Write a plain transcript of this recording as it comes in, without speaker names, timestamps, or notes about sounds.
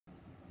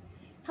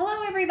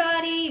Hello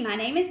everybody, my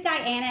name is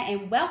Diana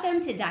and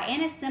welcome to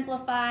Diana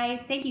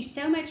Simplifies. Thank you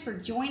so much for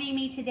joining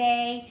me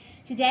today.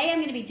 Today I'm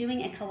going to be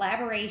doing a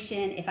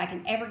collaboration if I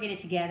can ever get it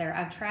together.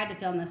 I've tried to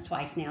film this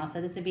twice now, so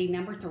this would be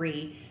number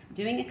 3.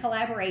 Doing a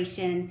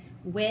collaboration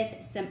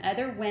with some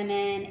other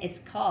women.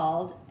 It's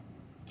called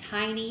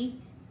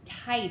Tiny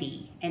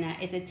Tidy and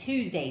it's a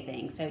Tuesday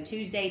thing, so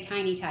Tuesday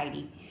Tiny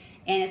Tidy.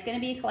 And it's going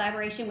to be a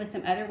collaboration with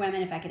some other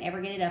women if I can ever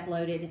get it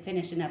uploaded,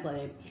 finished and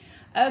uploaded.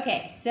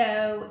 Okay,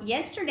 so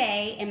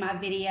yesterday in my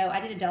video, I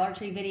did a Dollar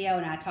Tree video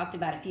and I talked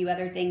about a few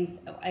other things.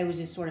 It was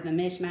just sort of a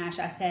mishmash,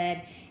 I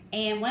said.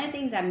 And one of the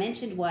things I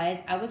mentioned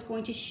was I was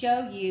going to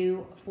show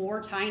you for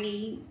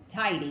Tiny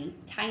Tidy,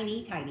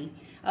 I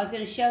was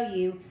going to show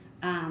you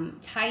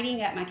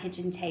tidying up my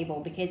kitchen table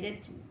because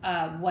it's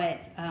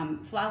what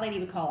Fly Lady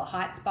would call a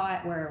hot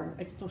spot, where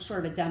it's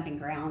sort of a dumping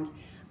ground.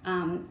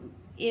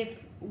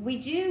 If we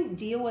do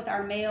deal with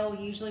our mail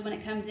usually when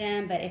it comes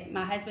in, but if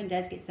my husband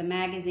does get some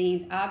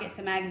magazines, I'll get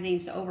some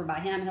magazines. So over by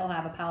him, he'll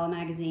have a pile of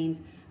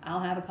magazines. I'll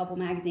have a couple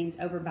magazines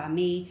over by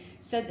me.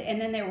 So, and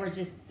then there were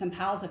just some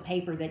piles of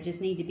paper that just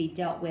need to be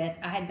dealt with.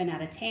 I had been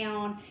out of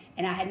town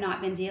and I had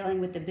not been dealing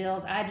with the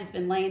bills. I had just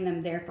been laying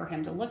them there for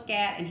him to look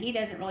at, and he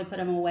doesn't really put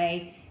them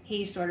away.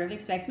 He sort of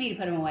expects me to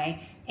put them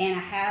away. And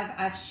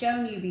I've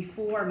shown you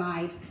before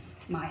my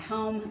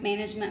home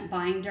management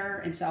binder,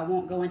 and so I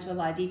won't go into a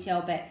lot of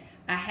detail, but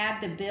I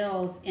have the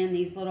bills in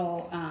these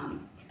little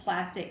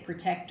plastic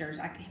protectors.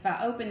 If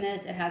I open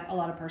this, it has a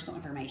lot of personal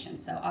information.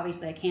 So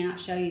obviously I cannot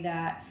show you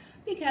that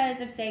because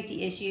of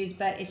safety issues,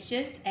 but it's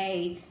just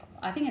I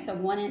think it's a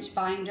 1-inch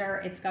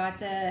binder. It's got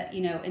the,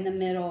 in the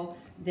middle,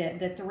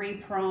 the 3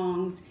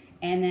 prongs,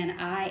 and then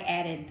I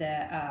added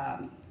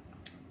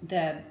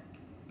the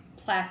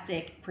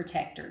plastic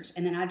protectors.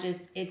 And then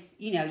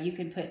you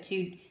can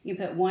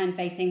put one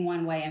facing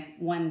one way and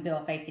one bill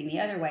facing the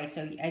other way.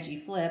 So as you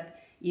flip,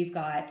 you've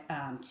got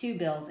 2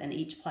 bills in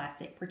each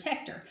plastic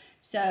protector.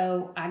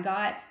 So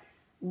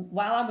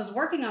while I was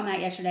working on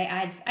that yesterday,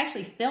 I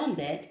actually filmed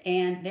it,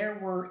 and there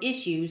were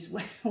issues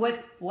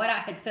with what I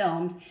had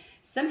filmed.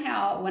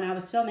 Somehow, when I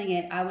was filming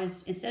it,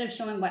 instead of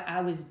showing what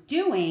I was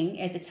doing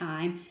at the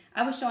time,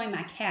 I was showing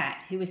my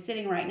cat, who was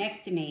sitting right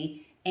next to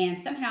me, and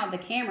somehow the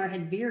camera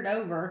had veered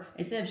over.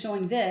 Instead of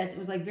showing this, it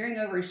was like veering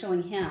over and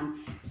showing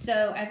him.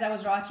 So as I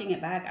was watching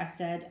it back, I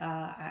said,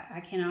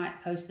 I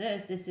cannot post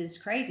this. This is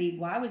crazy.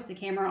 Why was the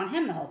camera on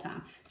him the whole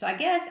time? So I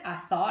guess I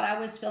thought I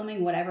was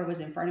filming whatever was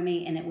in front of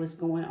me, and it was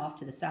going off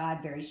to the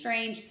side. Very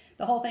strange.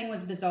 The whole thing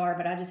was bizarre,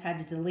 but I just had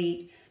to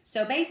delete.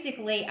 So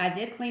basically, I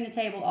did clean the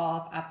table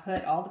off. I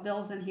put all the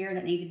bills in here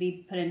that need to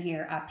be put in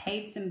here. I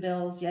paid some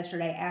bills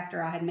yesterday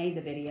after I had made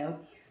the video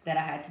that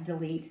I had to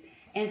delete.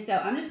 And so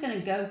I'm just going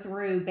to go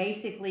through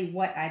basically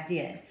what I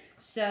did.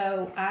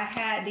 So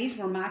these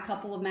were my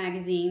couple of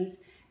magazines,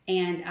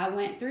 and I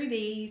went through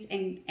these,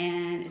 and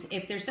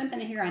if there's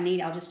something in here I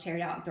need, I'll just tear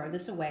it out and throw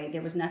this away.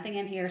 There was nothing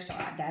in here, so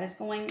that is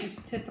going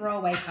into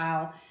throwaway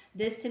pile.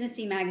 This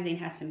Tennessee magazine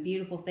has some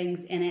beautiful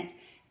things in it,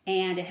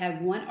 and it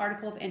had one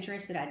article of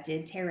interest that I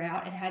did tear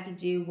out. It had to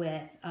do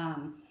with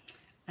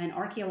an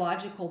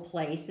archaeological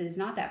place that is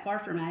not that far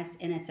from us,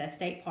 and it's a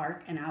state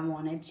park, and I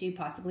wanted to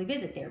possibly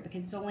visit there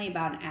because it's only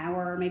about an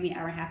hour, maybe an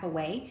hour and a half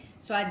away.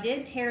 So I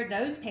did tear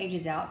those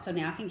pages out, so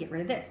now I can get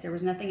rid of this. There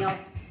was nothing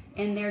else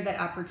in there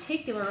that I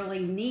particularly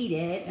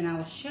needed, and I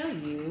will show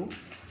you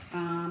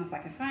if I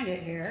can find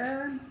it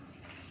here.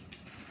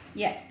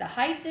 Yes, the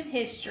Heights of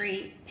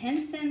History,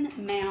 Pinson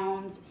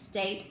Mounds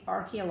State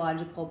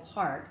Archaeological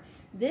Park.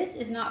 This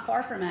is not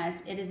far from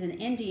us. It is an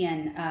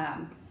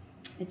Indian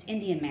it's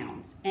Indian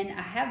mounds, and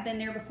I have been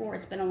there before.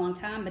 It's been a long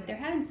time, but they're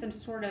having some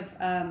sort of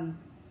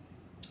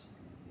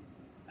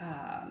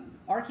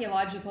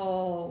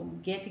archaeological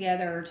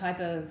get-together type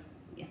of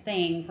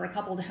thing for a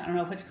couple, I don't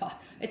know what it's called.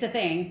 It's a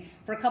thing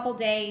for a couple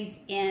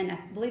days in, I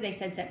believe they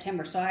said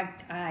September. So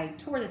I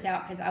tore this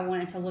out because I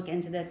wanted to look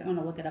into this. I'm going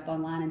to look it up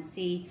online and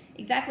see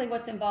exactly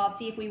what's involved,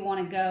 see if we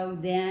want to go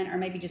then, or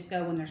maybe just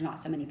go when there's not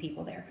so many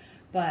people there.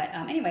 But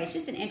anyway, it's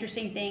just an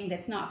interesting thing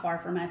that's not far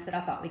from us that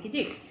I thought we could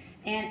do.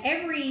 And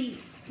every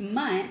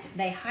month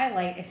they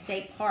highlight a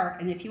state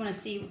park, and if you want to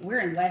see, we're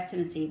in West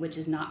Tennessee, which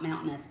is not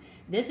mountainous.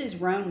 This is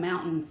Roan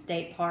Mountain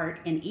State Park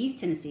in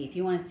East Tennessee. If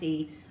you want to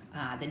see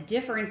the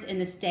difference in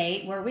the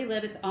state, where we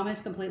live, it's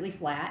almost completely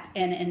flat,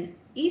 and in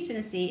East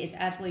Tennessee is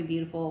absolutely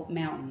beautiful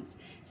mountains.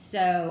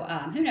 So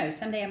who knows,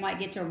 someday I might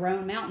get to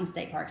Roan Mountain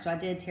State Park. So I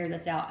did tear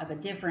this out of a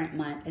different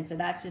month, and so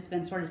that's just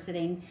been sort of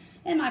sitting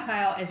in my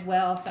pile as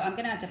well. So I'm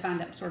going to have to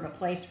find sort of a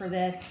place for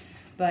this,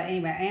 but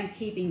anyway, I am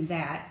keeping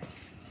that.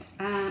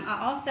 I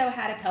also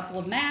had a couple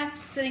of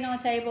masks sitting on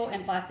the table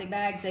in plastic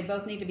bags. They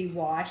both need to be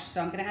washed, so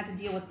I'm going to have to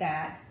deal with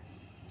that.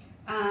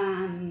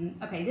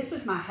 Okay, this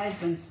was my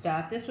husband's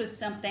stuff. This was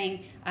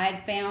something I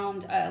had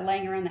found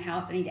laying around the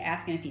house. I need to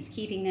ask him if he's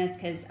keeping this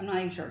because I'm not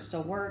even sure it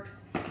still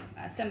works.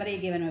 Somebody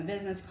had given him a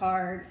business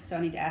card, so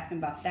I need to ask him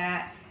about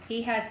that.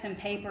 He has some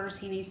papers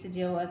he needs to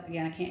deal with.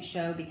 Again, I can't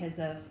show because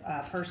of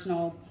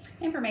personal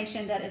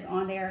information that is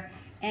on there.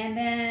 And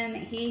then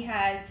he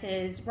has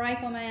his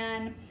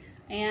rifleman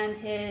and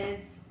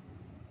his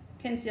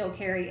concealed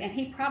carry, and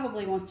he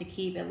probably wants to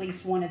keep at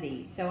least one of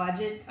these. So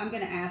I'm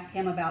going to ask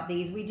him about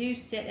these. We do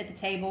sit at the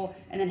table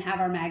and then have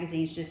our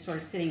magazines just sort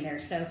of sitting there.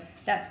 So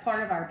that's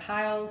part of our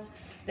piles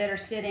that are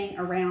sitting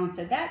around.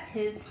 So that's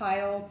his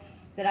pile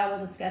that I will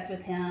discuss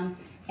with him.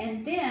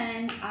 And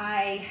then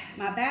my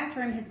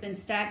bathroom has been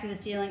stacked to the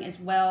ceiling as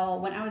well.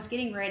 When I was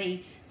getting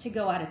ready to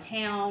go out of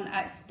town,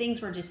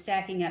 things were just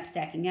stacking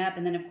up.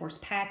 And then of course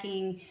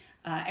packing.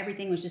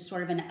 Everything was just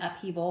sort of an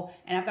upheaval,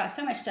 and I've got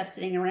so much stuff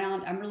sitting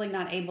around, I'm really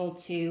not able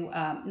to,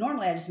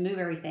 normally I just move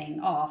everything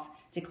off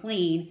to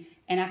clean,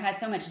 and I've had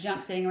so much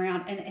junk sitting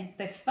around, and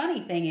the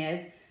funny thing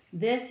is,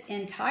 this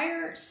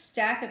entire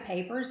stack of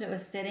papers that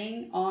was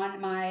sitting on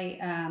my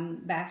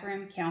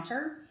bathroom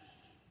counter,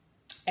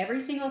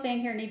 every single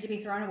thing here needed to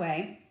be thrown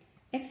away,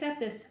 except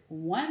this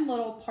one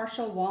little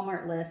partial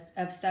Walmart list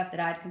of stuff that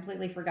I'd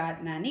completely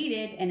forgotten I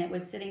needed, and it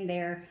was sitting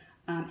there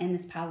in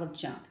this pile of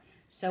junk.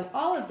 So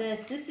all of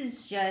this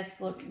is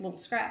just little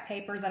scrap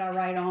paper that I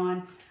write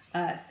on.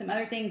 Some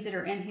other things that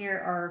are in here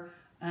are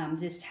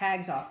just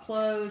tags off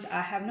clothes.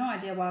 I have no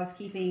idea why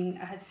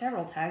I had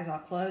several tags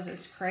off clothes. It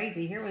was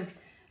crazy. Here was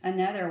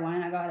another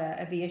one. I got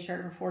a VIA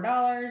shirt for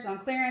 $4 on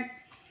clearance.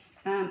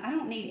 I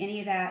don't need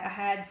any of that. I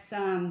had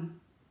some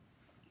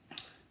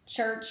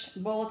church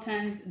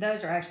bulletins.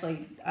 Those are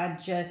actually,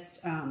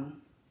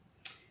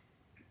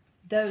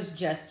 those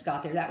just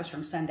got there. That was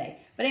from Sunday.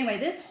 But anyway,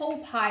 this whole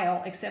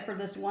pile, except for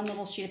this one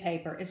little sheet of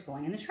paper, is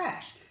going in the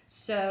trash.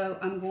 So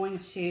I'm going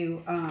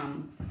to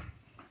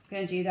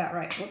do that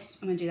right. Whoops,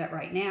 I'm going to do that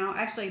right now.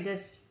 Actually,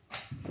 this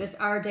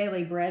Our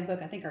Daily Bread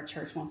book, I think our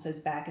church wants those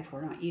back if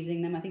we're not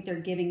using them. I think they're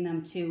giving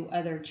them to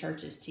other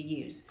churches to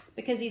use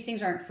because these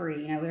things aren't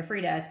free. You know, they're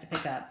free to us to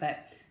pick up. But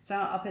so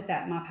I'll put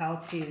that in my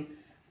pile to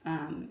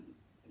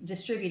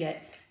distribute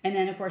it. And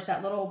then, of course,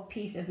 that little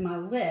piece of my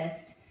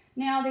list.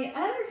 Now, the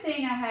other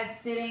thing I had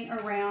sitting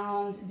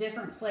around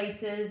different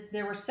places,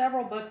 there were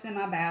several books in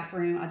my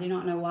bathroom. I do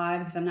not know why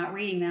because I'm not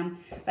reading them.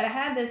 But I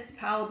had this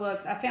pile of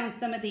books. I found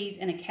some of these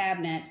in a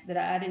cabinet that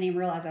I didn't even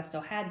realize I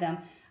still had them.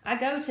 I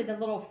go to the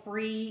little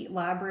free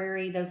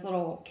library, those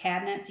little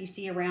cabinets you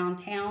see around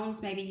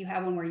towns. Maybe you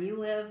have one where you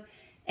live.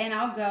 And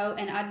I'll go,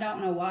 and I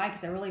don't know why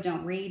because I really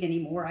don't read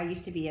anymore. I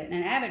used to be an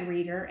avid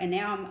reader, and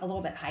now I'm a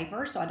little bit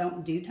hyper, so I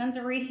don't do tons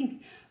of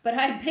reading. But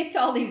I picked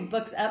all these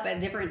books up at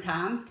different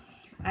times.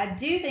 I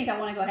do think I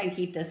want to go ahead and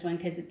keep this one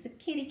because it's a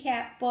kitty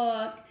cat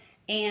book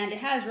and it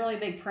has really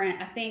big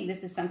print. I think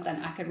this is something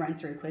I could run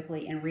through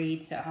quickly and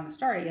read. So I haven't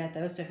started yet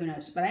though, so who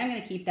knows. But I am going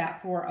to keep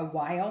that for a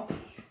while.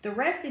 The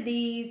rest of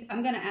these,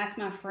 I'm going to ask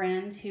my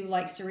friend who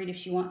likes to read if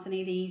she wants any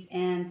of these.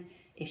 And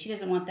if she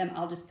doesn't want them,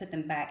 I'll just put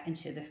them back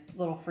into the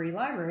little free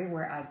library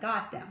where I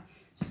got them.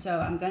 So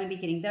I'm going to be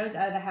getting those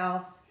out of the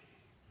house.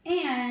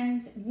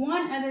 And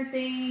one other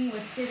thing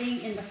was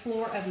sitting in the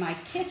floor of my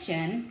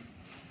kitchen.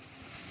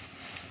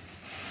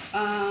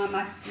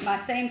 My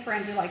same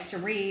friend who likes to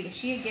read,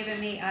 she had given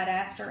me, I'd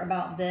asked her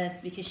about this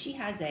because she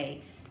has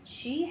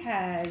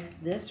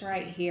this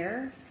right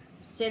here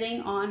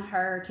sitting on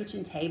her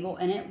kitchen table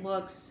and it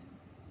looks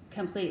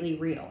completely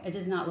real. It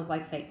does not look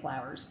like fake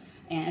flowers.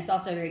 And it's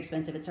also very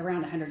expensive. It's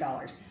around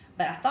 $100.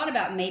 But I thought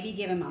about maybe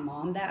giving my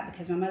mom that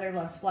because my mother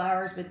loves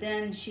flowers, but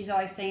then she's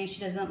always saying she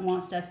doesn't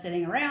want stuff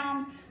sitting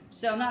around.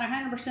 So I'm not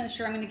 100%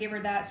 sure I'm going to give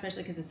her that,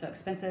 especially because it's so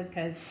expensive,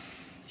 because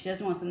if she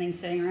doesn't want something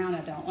sitting around,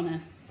 I don't want to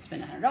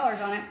spend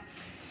 $100 on it.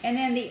 And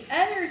then the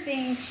other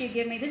thing she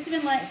gave me, this has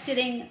been like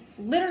sitting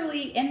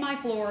literally in my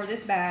floor,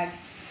 this bag,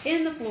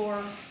 in the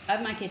floor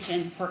of my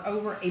kitchen for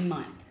over a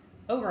month.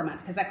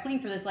 Because I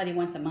clean for this lady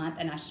once a month,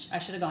 and I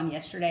should have gone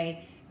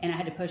yesterday, and I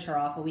had to push her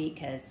off a week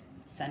because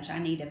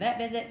Sunshine needed a vet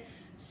visit.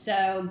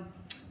 So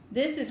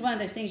this is one of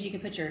those things you can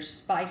put your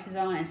spices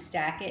on and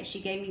stack it. She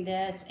gave me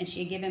this, and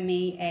she had given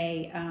me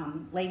a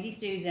Lazy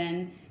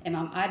Susan, and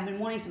I'd been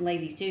wanting some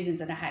Lazy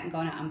Susans, and I hadn't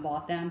gone out and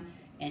bought them.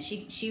 And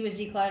she was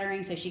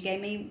decluttering, so she gave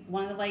me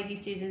one of the Lazy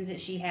Susans that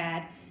she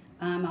had.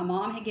 My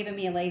mom had given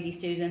me a Lazy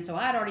Susan, so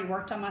I had already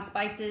worked on my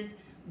spices,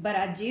 but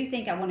I do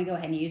think I want to go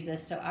ahead and use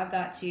this. So I've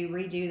got to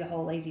redo the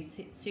whole Lazy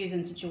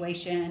Susan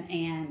situation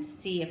and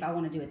see if I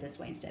want to do it this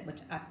way instead, which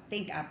I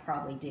think I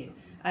probably do.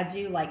 I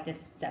do like this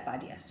step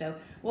idea, so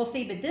we'll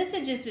see. But this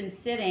had just been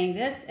sitting,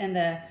 this and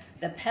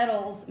the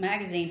Petals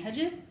magazine had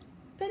just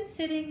been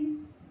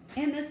sitting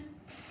in this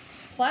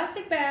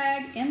plastic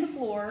bag in the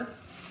floor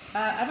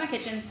of my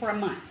kitchen for a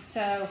month.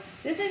 So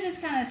this is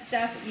just kind of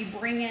stuff that you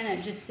bring in,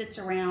 it just sits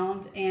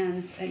around,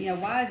 and you know,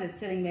 why is it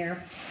sitting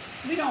there?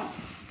 We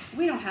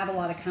don't have a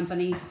lot of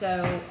company,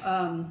 so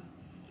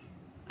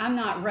I'm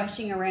not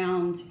rushing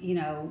around, you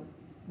know,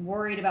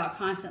 worried about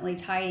constantly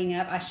tidying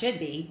up. I should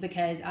be,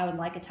 because I would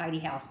like a tidy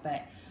house,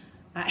 but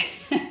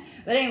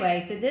but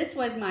anyway, so this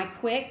was my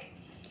quick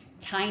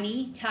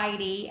tiny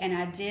tidy. And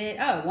I did,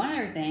 oh, one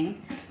other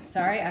thing,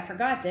 sorry, I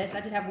forgot this.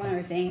 I did have one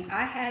other thing.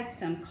 I had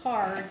some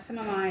cards, some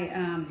of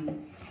my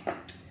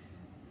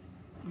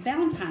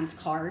Valentine's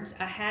cards.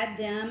 I had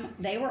them,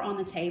 they were on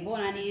the table,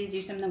 and I needed to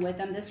do something with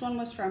them. This one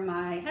was from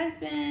my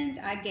husband.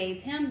 I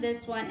gave him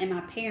this one, and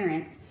my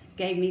parents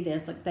gave me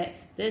this. Look,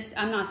 this,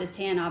 I'm not this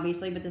tan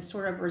obviously, but this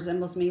sort of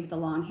resembles me with the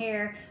long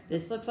hair.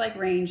 This looks like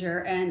Ranger,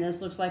 and this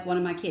looks like one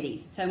of my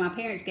kitties. So my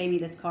parents gave me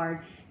this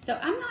card. So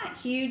I'm not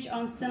huge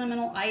on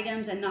sentimental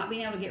items and not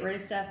being able to get rid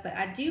of stuff, but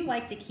I do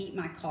like to keep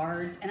my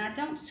cards, and I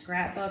don't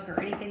scrapbook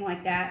or anything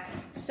like that.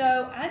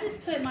 So I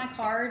just put my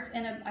cards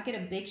in I get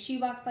a big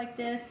shoebox like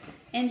this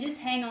and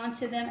just hang on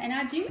to them, and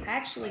I do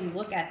actually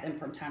look at them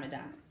from time to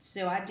time.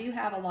 So I do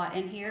have a lot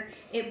in here.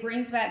 It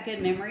brings back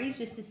good memories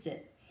just to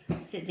sit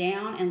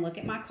down and look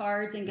at my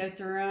cards and go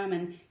through them.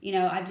 And you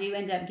know, I do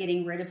end up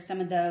getting rid of some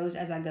of those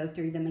as I go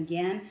through them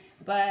again,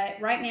 but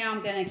right now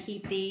I'm going to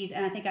keep these,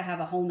 and I think I have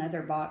a whole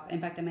nother box. In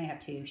fact, I may have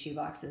 2 shoe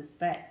boxes,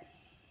 but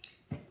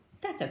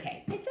that's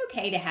okay. It's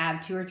okay to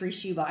have 2 or 3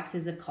 shoe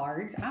boxes of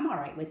cards. I'm all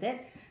right with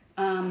it.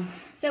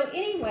 So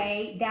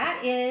anyway,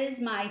 that is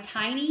my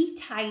tiny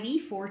tidy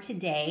for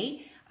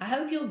today. I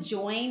hope you'll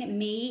join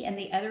me and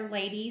the other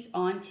ladies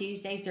on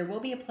Tuesdays. There will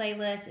be a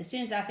playlist. As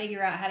soon as I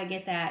figure out how to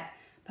get that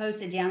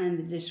posted down in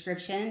the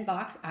description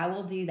box, I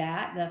will do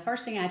that. The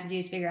first thing I have to do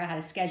is figure out how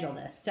to schedule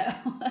this. So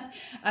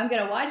I'm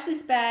going to watch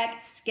this back,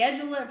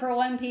 schedule it for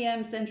 1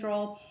 p.m.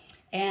 Central,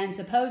 and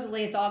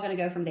supposedly it's all going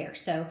to go from there.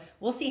 So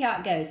we'll see how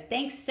it goes.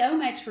 Thanks so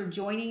much for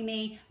joining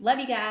me. Love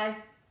you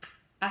guys.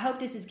 I hope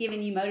this has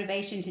given you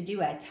motivation to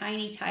do a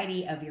tiny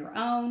tidy of your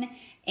own,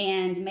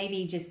 and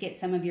maybe just get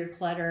some of your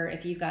clutter.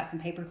 If you've got some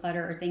paper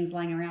clutter or things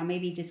lying around,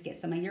 maybe just get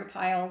some of your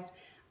piles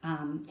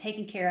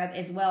taken care of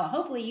as well.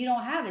 Hopefully you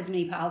don't have as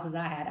many piles as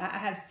I had. I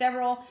have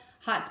several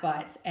hot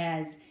spots,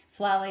 as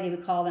Fly Lady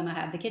would call them. I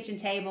have the kitchen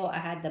table, I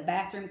had the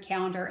bathroom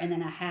counter, and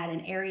then I had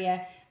an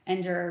area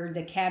under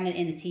the cabinet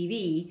in the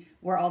TV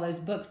where all those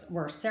books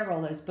were,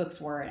 several of those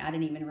books were, and I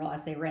didn't even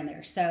realize they were in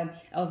there. So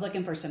I was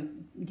looking for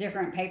some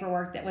different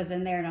paperwork that was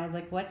in there, and I was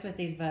like, what's with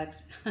these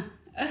books?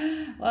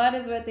 What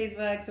is with these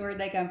books? Where'd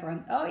they come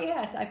from? Oh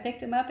yes, I picked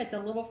them up at the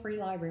little free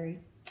library.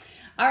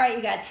 All right,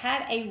 you guys,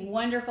 have a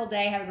wonderful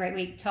day. Have a great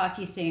week. Talk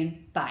to you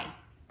soon. Bye.